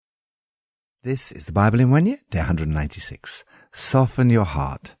This is the Bible in 1 year, day 196. Soften your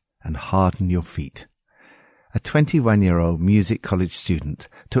heart and harden your feet. A 21-year-old music college student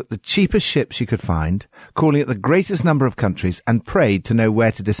took the cheapest ship she could find, calling at the greatest number of countries, and prayed to know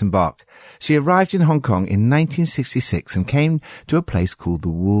where to disembark. She arrived in Hong Kong in 1966 and came to a place called the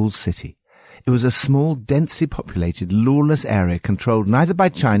Walled City. It was a small, densely populated, lawless area controlled neither by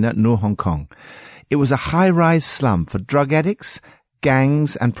China nor Hong Kong. It was a high-rise slum for drug addicts,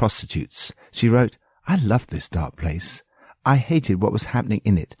 gangs and prostitutes. She wrote, "I loved this dark place. I hated what was happening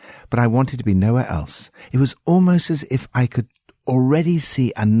in it, but I wanted to be nowhere else. It was almost as if I could already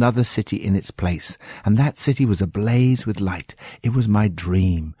see another city in its place, and that city was ablaze with light. It was my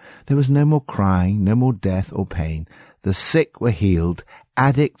dream. There was no more crying, no more death or pain. The sick were healed,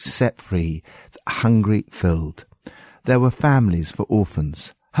 addicts set free, the hungry filled. There were families for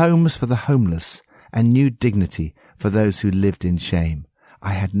orphans, homes for the homeless, and new dignity for those who lived in shame.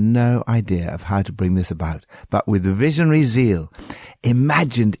 I had no idea of how to bring this about, but with visionary zeal,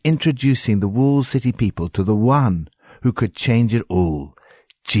 imagined introducing the Walled City people to the one who could change it all,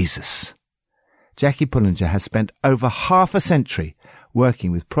 Jesus." Jackie Pullinger has spent over half a century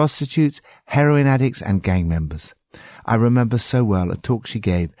working with prostitutes, heroin addicts, and gang members. I remember so well a talk she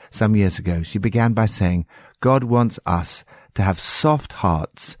gave some years ago. She began by saying, "God wants us to have soft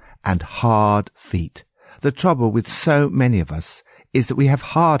hearts and hard feet. The trouble with so many of us is that we have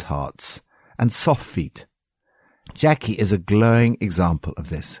hard hearts and soft feet." Jackie is a glowing example of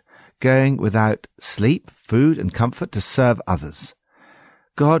this, going without sleep, food and comfort to serve others.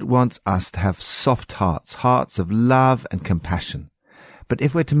 God wants us to have soft hearts, hearts of love and compassion. But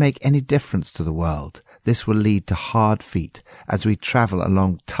if we're to make any difference to the world, this will lead to hard feet as we travel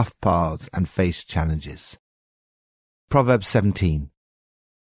along tough paths and face challenges. Proverbs 17.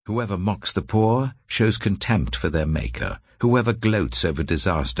 Whoever mocks the poor shows contempt for their Maker. Whoever gloats over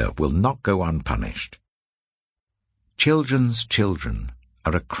disaster will not go unpunished. Children's children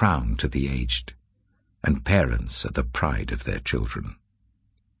are a crown to the aged, and parents are the pride of their children.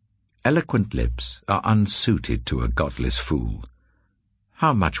 Eloquent lips are unsuited to a godless fool.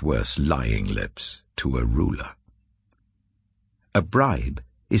 How much worse lying lips to a ruler. A bribe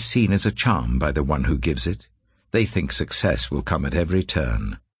is seen as a charm by the one who gives it. They think success will come at every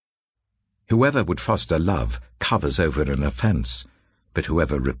turn. Whoever would foster love covers over an offense, but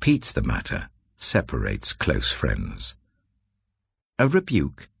whoever repeats the matter separates close friends. A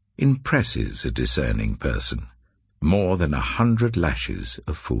rebuke impresses a discerning person, more than 100 lashes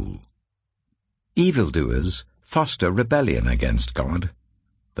a fool. Evildoers foster rebellion against God.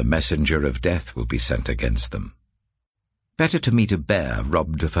 The messenger of death will be sent against them. Better to meet a bear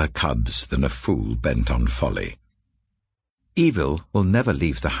robbed of her cubs than a fool bent on folly. Evil will never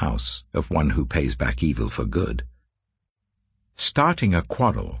leave the house of one who pays back evil for good. Starting a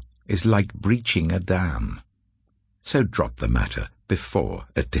quarrel is like breaching a dam. So drop the matter before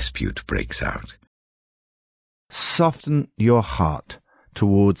a dispute breaks out. Soften your heart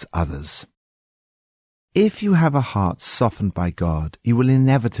towards others. If you have a heart softened by God, you will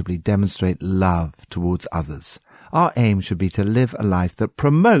inevitably demonstrate love towards others. Our aim should be to live a life that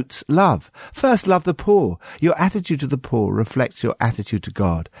promotes love. First, love the poor. Your attitude to the poor reflects your attitude to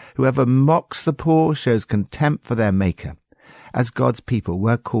God. Whoever mocks the poor shows contempt for their Maker. As God's people,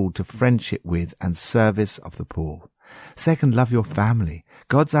 we're called to friendship with and service of the poor. Second, love your family.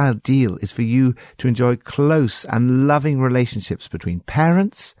 God's ideal is for you to enjoy close and loving relationships between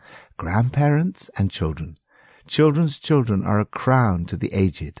parents, grandparents, and children. Children's children are a crown to the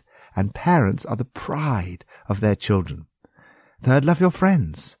aged, and parents are the pride of their children. Third, love your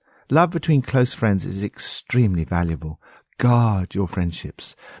friends. Love between close friends is extremely valuable. Guard your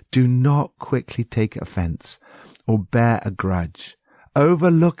friendships. Do not quickly take offense or bear a grudge.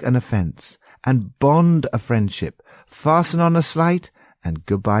 Overlook an offense and bond a friendship. Fasten on a slight and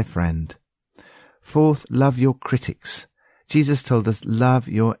goodbye, friend. Fourth, love your critics. Jesus told us, love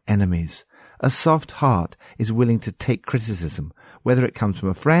your enemies. A soft heart is willing to take criticism, whether it comes from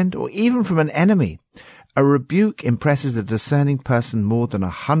a friend or even from an enemy. A rebuke impresses a discerning person more than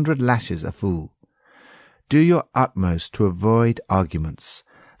 100 lashes a fool. Do your utmost to avoid arguments.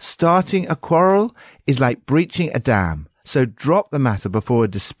 Starting a quarrel is like breaching a dam, so drop the matter before a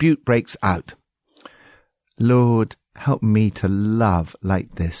dispute breaks out. Lord, help me to love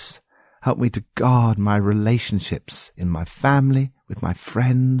like this. Help me to guard my relationships in my family, with my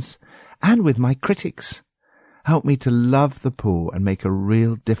friends, and with my critics. Help me to love the poor and make a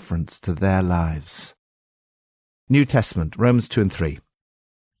real difference to their lives. New Testament, Romans 2 and 3.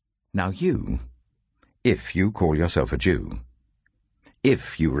 Now you, if you call yourself a Jew,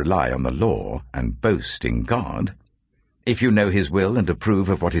 if you rely on the law and boast in God, If you know his will and approve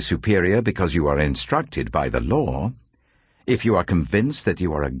of what is superior because you are instructed by the law, if you are convinced that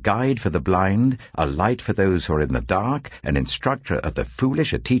you are a guide for the blind, a light for those who are in the dark, an instructor of the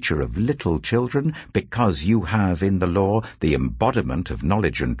foolish, a teacher of little children, because you have in the law the embodiment of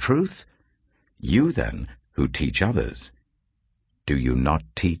knowledge and truth, you then, who teach others, do you not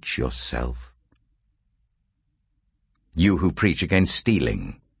teach yourself? You who preach against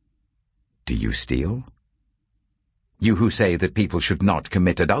stealing, do you steal? You who say that people should not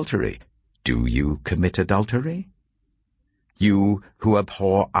commit adultery, do you commit adultery? You who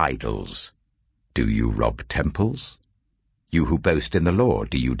abhor idols, do you rob temples? You who boast in the law,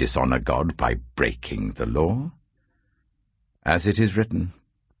 do you dishonor God by breaking the law? As it is written,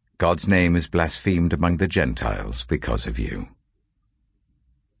 God's name is blasphemed among the Gentiles because of you.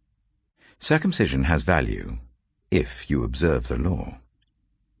 Circumcision has value if you observe the law.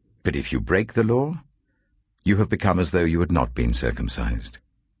 But if you break the law, you have become as though you had not been circumcised.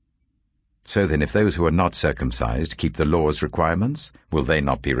 So then, if those who are not circumcised keep the law's requirements, will they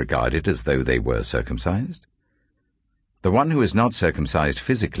not be regarded as though they were circumcised? The one who is not circumcised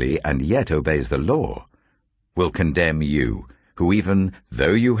physically and yet obeys the law will condemn you, who even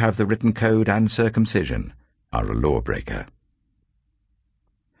though you have the written code and circumcision, are a lawbreaker.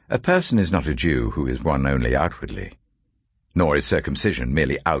 A person is not a Jew who is one only outwardly, nor is circumcision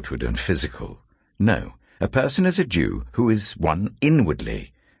merely outward and physical. No, a person is a Jew who is one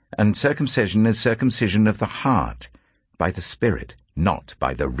inwardly, and circumcision is circumcision of the heart, by the Spirit, not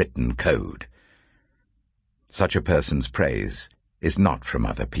by the written code. Such a person's praise is not from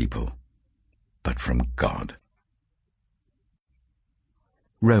other people, but from God.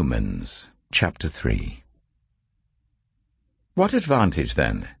 Romans chapter 3. What advantage,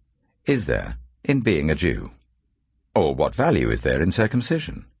 then, is there in being a Jew? Or what value is there in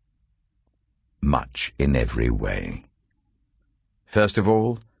circumcision? Much in every way. First of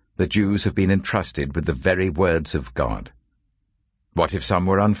all, the Jews have been entrusted with the very words of God. What if some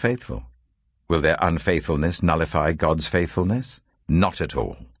were unfaithful? Will their unfaithfulness nullify God's faithfulness? Not at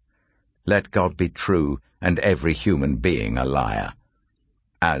all. Let God be true and every human being a liar.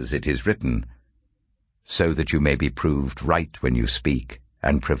 As it is written, so that you may be proved right when you speak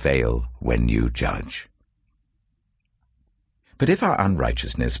and prevail when you judge. But if our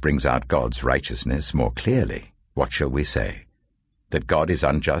unrighteousness brings out God's righteousness more clearly, what shall we say? That God is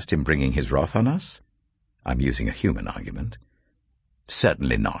unjust in bringing his wrath on us? I'm using a human argument.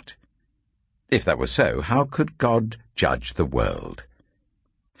 Certainly not. If that were so, how could God judge the world?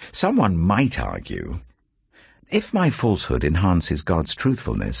 Someone might argue, if my falsehood enhances God's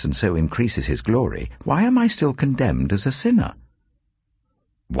truthfulness and so increases his glory, why am I still condemned as a sinner?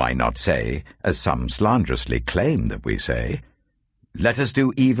 Why not say, as some slanderously claim that we say, let us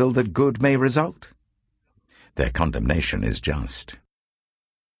do evil that good may result? Their condemnation is just.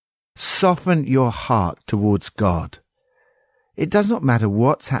 Soften your heart towards God. It does not matter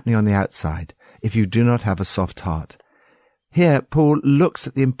what's happening on the outside if you do not have a soft heart. Here, Paul looks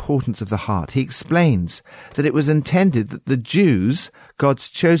at the importance of the heart. He explains that it was intended that the Jews, God's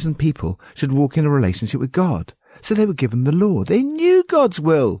chosen people, should walk in a relationship with God. So they were given the law. They knew God's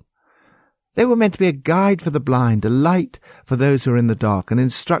will. They were meant to be a guide for the blind, a light for those who are in the dark, an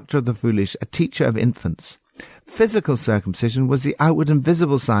instructor of the foolish, a teacher of infants. Physical circumcision was the outward and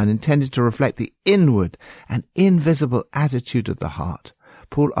visible sign intended to reflect the inward and invisible attitude of the heart.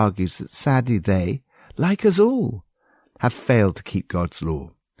 Paul argues that sadly they, like us all, have failed to keep God's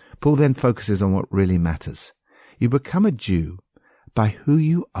law. Paul then focuses on what really matters. You become a Jew by who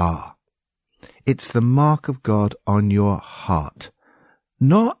you are. It's the mark of God on your heart,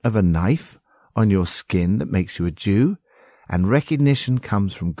 not of a knife on your skin that makes you a Jew, and recognition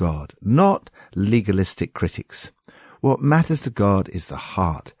comes from God, not legalistic critics. What matters to God is the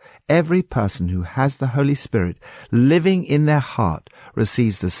heart. Every person who has the Holy Spirit living in their heart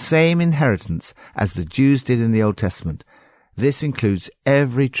receives the same inheritance as the Jews did in the Old Testament. This includes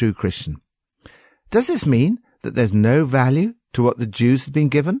every true Christian. Does this mean that there's no value to what the Jews had been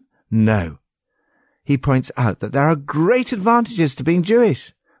given? No. He points out that there are great advantages to being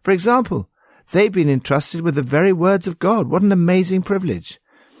Jewish. For example, they've been entrusted with the very words of God. What an amazing privilege.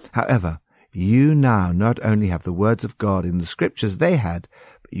 However, you now not only have the words of God in the scriptures they had,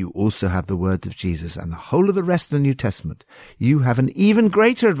 but you also have the words of Jesus and the whole of the rest of the New Testament. You have an even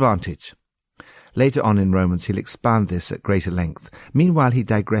greater advantage. Later on in Romans, he'll expand this at greater length. Meanwhile, he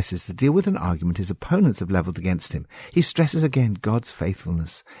digresses to deal with an argument his opponents have levelled against him. He stresses again God's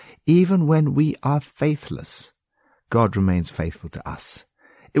faithfulness. Even when we are faithless, God remains faithful to us.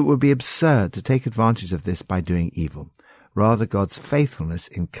 It would be absurd to take advantage of this by doing evil. Rather, God's faithfulness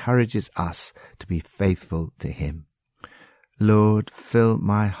encourages us to be faithful to him. Lord, fill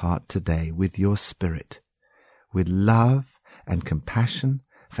my heart today with your Spirit, with love and compassion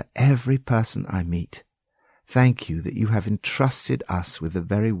for every person I meet. Thank you that you have entrusted us with the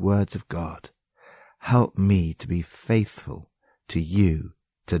very words of God. Help me to be faithful to you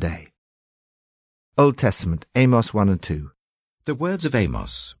today. Old Testament, Amos 1 and 2. The words of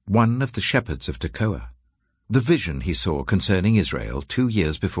Amos, one of the shepherds of Tekoa. The vision he saw concerning Israel 2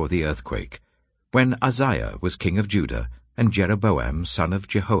 years before the earthquake, when Uzziah was king of Judah and Jeroboam son of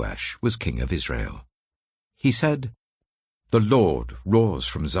Jehoash was king of Israel. He said, "The Lord roars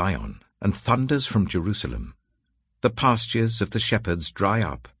from Zion and thunders from Jerusalem. The pastures of the shepherds dry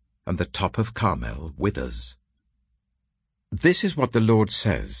up, and the top of Carmel withers." This is what the Lord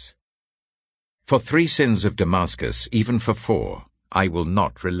says, "For 3 sins of Damascus, even for 4, I will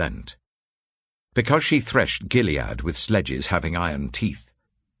not relent. Because she threshed Gilead with sledges having iron teeth,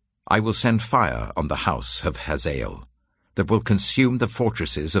 I will send fire on the house of Hazael, that will consume the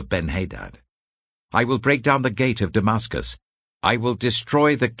fortresses of Ben-Hadad. I will break down the gate of Damascus. I will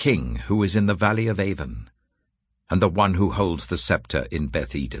destroy the king who is in the valley of Avon, and the one who holds the scepter in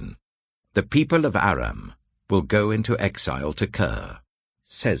Beth-Eden. The people of Aram will go into exile to Kir,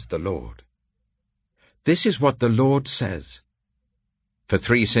 says the Lord." This is what the Lord says, "For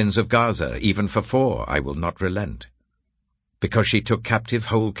 3 sins of Gaza, even for 4, I will not relent. Because she took captive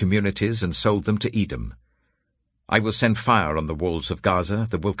whole communities and sold them to Edom, I will send fire on the walls of Gaza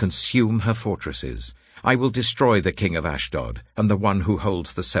that will consume her fortresses. I will destroy the king of Ashdod and the one who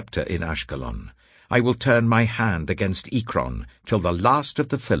holds the scepter in Ashkelon. I will turn my hand against Ekron till the last of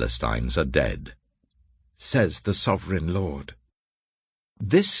the Philistines are dead, says the sovereign Lord."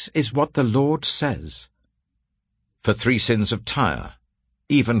 This is what the Lord says, "For 3 sins of Tyre,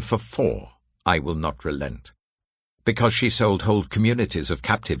 even for 4, I will not relent. Because she sold whole communities of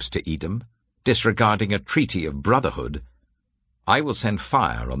captives to Edom, disregarding a treaty of brotherhood, I will send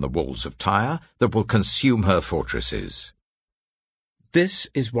fire on the walls of Tyre that will consume her fortresses." This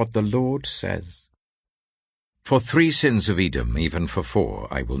is what the Lord says, "For 3 sins of Edom, even for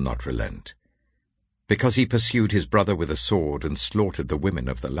 4, I will not relent. Because he pursued his brother with a sword and slaughtered the women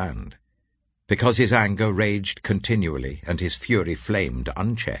of the land. Because his anger raged continually and his fury flamed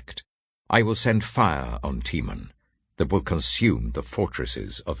unchecked, I will send fire on Teman that will consume the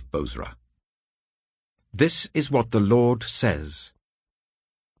fortresses of Bozrah." This is what the Lord says,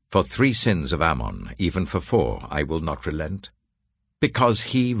 "For 3 sins of Ammon, even for 4, I will not relent.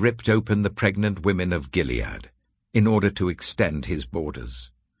 Because he ripped open the pregnant women of Gilead, in order to extend his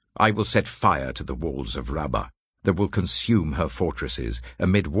borders, I will set fire to the walls of Rabbah, that will consume her fortresses,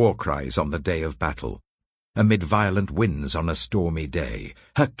 amid war cries on the day of battle, amid violent winds on a stormy day.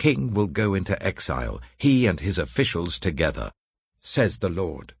 Her king will go into exile, he and his officials together, says the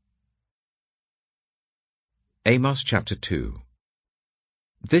Lord." Amos chapter 2.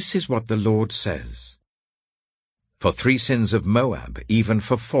 This is what the Lord says, "For 3 sins of Moab, even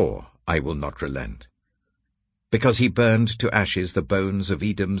for 4, I will not relent. Because he burned to ashes the bones of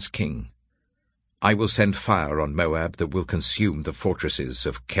Edom's king, I will send fire on Moab that will consume the fortresses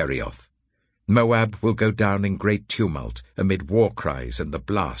of Kerioth. Moab will go down in great tumult, amid war cries and the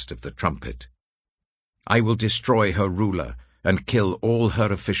blast of the trumpet. I will destroy her ruler and kill all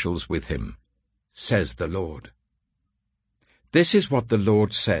her officials with him, says the Lord." This is what the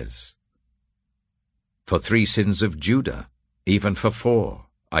Lord says, "For 3 sins of Judah, even for 4,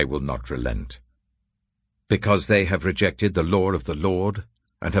 I will not relent. Because they have rejected the law of the Lord,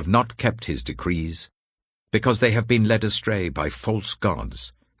 and have not kept his decrees, because they have been led astray by false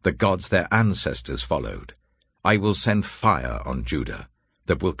gods, the gods their ancestors followed, I will send fire on Judah,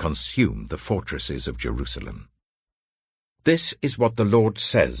 that will consume the fortresses of Jerusalem." This is what the Lord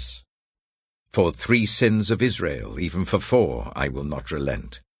says, "For 3 sins of Israel, even for 4, I will not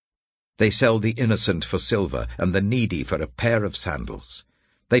relent. They sell the innocent for silver, and the needy for a pair of sandals.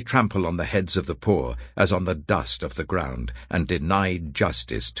 They trample on the heads of the poor as on the dust of the ground, and deny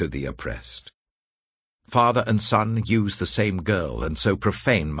justice to the oppressed. Father and son use the same girl, and so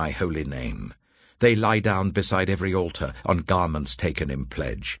profane my holy name. They lie down beside every altar on garments taken in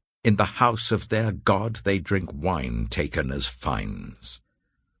pledge. In the house of their God they drink wine taken as fines.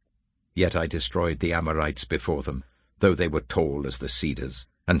 Yet I destroyed the Amorites before them, though they were tall as the cedars,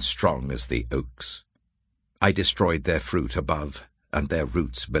 and strong as the oaks. I destroyed their fruit above, and their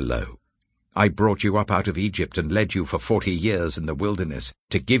roots below. I brought you up out of Egypt and led you for 40 years in the wilderness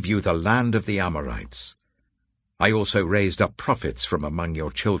to give you the land of the Amorites. I also raised up prophets from among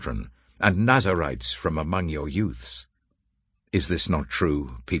your children, and Nazarites from among your youths. Is this not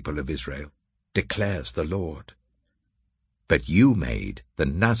true, people of Israel? Declares the Lord. But you made the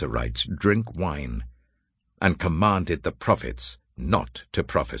Nazarites drink wine, and commanded the prophets not to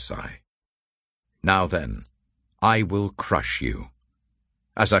prophesy. Now then, I will crush you,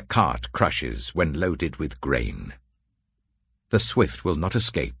 as a cart crushes when loaded with grain. The swift will not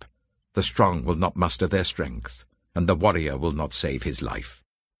escape, the strong will not muster their strength, and the warrior will not save his life.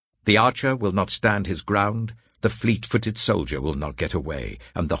 The archer will not stand his ground, the fleet-footed soldier will not get away,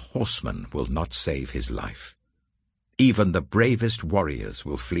 and the horseman will not save his life. Even the bravest warriors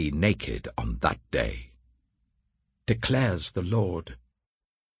will flee naked on that day, declares the Lord.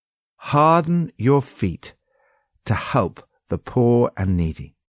 Harden your feet to help the poor and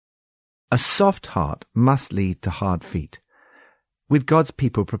needy. A soft heart must lead to hard feet, with God's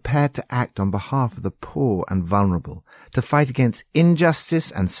people prepared to act on behalf of the poor and vulnerable, to fight against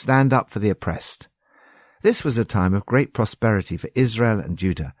injustice and stand up for the oppressed. This was a time of great prosperity for Israel and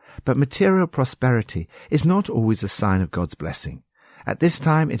Judah, but material prosperity is not always a sign of God's blessing. At this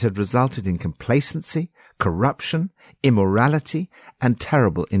time it had resulted in complacency, corruption, immorality, and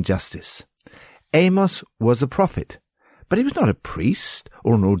terrible injustice. Amos was a prophet, but he was not a priest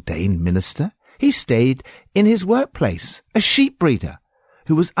or an ordained minister. He stayed in his workplace, a sheep breeder,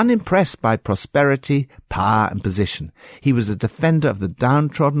 who was unimpressed by prosperity, power, and position. He was a defender of the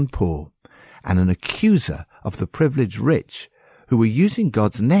downtrodden poor and an accuser of the privileged rich who were using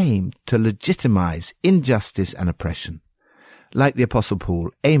God's name to legitimize injustice and oppression. Like the Apostle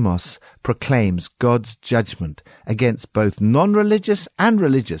Paul, Amos proclaims God's judgment against both non-religious and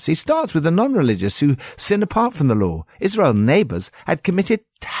religious. He starts with the non-religious who sin apart from the law. Israel's neighbors had committed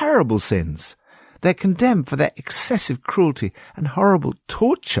terrible sins. They're condemned for their excessive cruelty and horrible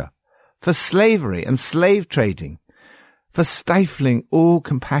torture, for slavery and slave trading, for stifling all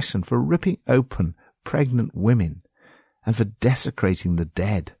compassion, for ripping open pregnant women, and for desecrating the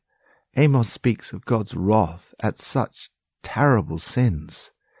dead. Amos speaks of God's wrath at such terrible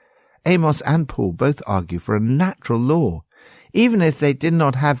sins. Amos and Paul both argue for a natural law. Even if they did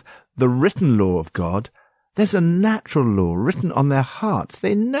not have the written law of God, there's a natural law written on their hearts.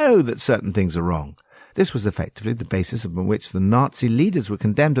 They know that certain things are wrong. This was effectively the basis upon which the Nazi leaders were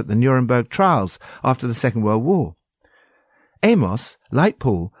condemned at the Nuremberg trials after the Second World War. Amos, like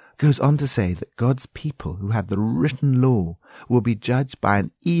Paul, goes on to say that God's people who have the written law will be judged by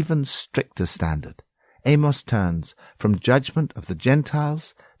an even stricter standard. Amos turns from judgment of the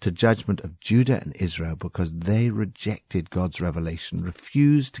Gentiles to judgment of Judah and Israel because they rejected God's revelation,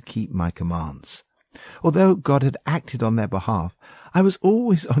 refused to keep my commands. Although God had acted on their behalf, I was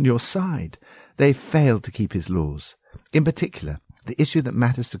always on your side. They failed to keep his laws. In particular, the issue that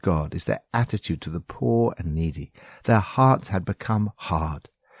matters to God is their attitude to the poor and needy. Their hearts had become hard.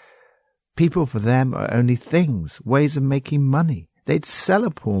 People for them are only things, ways of making money. They'd sell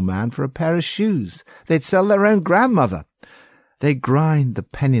a poor man for a pair of shoes. They'd sell their own grandmother. They grind the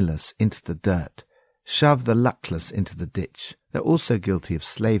penniless into the dirt, shove the luckless into the ditch. They're also guilty of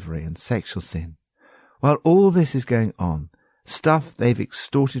slavery and sexual sin. While all this is going on, stuff they've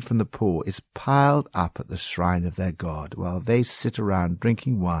extorted from the poor is piled up at the shrine of their God, while they sit around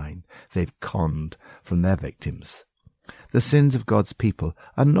drinking wine they've conned from their victims. The sins of God's people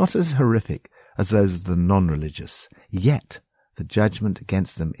are not as horrific as those of the non-religious, yet the judgment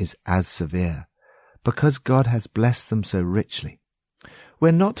against them is as severe, because God has blessed them so richly.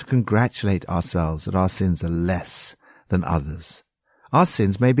 We're not to congratulate ourselves that our sins are less than others. Our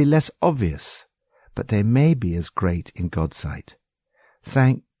sins may be less obvious, but they may be as great in God's sight.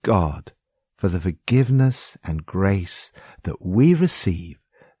 Thank God for the forgiveness and grace that we receive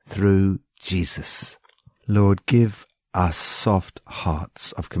through Jesus. Lord, give us soft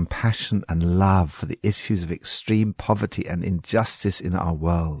hearts of compassion and love for the issues of extreme poverty and injustice in our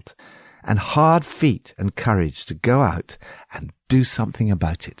world, and hard feet and courage to go out and do something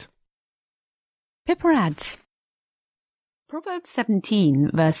about it. Pippa adds, Proverbs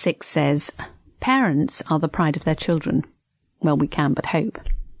 17 verse 6 says, "Parents are the pride of their children." Well, we can but hope.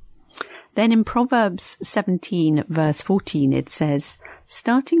 Then in Proverbs 17 verse 14 it says,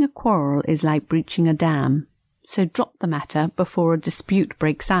 "Starting a quarrel is like breaching a dam, so drop the matter before a dispute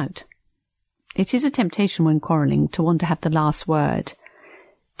breaks out." It is a temptation when quarrelling to want to have the last word.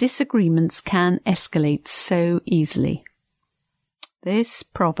 Disagreements can escalate so easily. This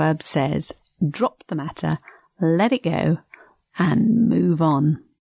proverb says, drop the matter, let it go, and move on.